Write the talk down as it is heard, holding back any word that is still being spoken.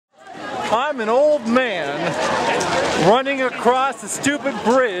I'm an old man running across a stupid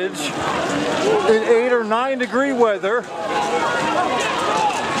bridge in 8 or 9 degree weather.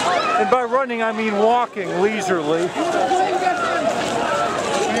 And by running I mean walking leisurely.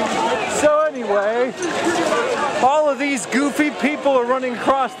 So anyway, all of these goofy people are running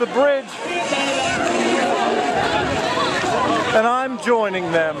across the bridge and I'm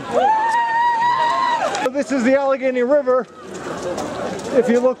joining them. So this is the Allegheny River. If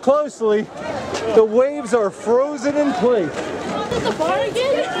you look closely, the waves are frozen in place.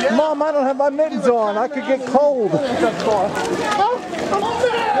 Mom, I don't have my mittens on. I could get cold. Oh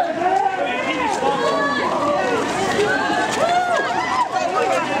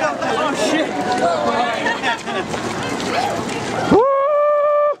shit!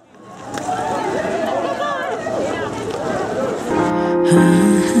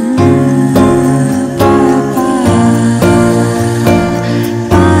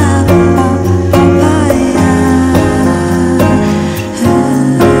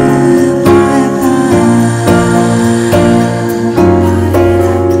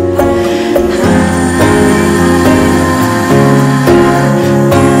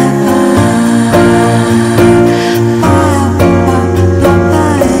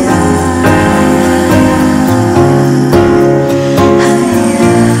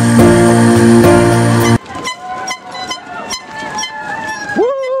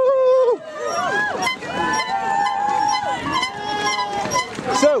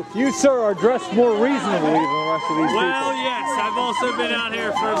 So, you, sir, are dressed more reasonably than the rest of these people. Well, yes, I've also been out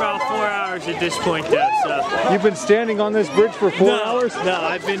here for about 4 hours at this point, though. So. You've been standing on this bridge for 4 hours? No,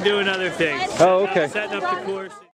 I've been doing other things. Oh, okay. Setting up the course.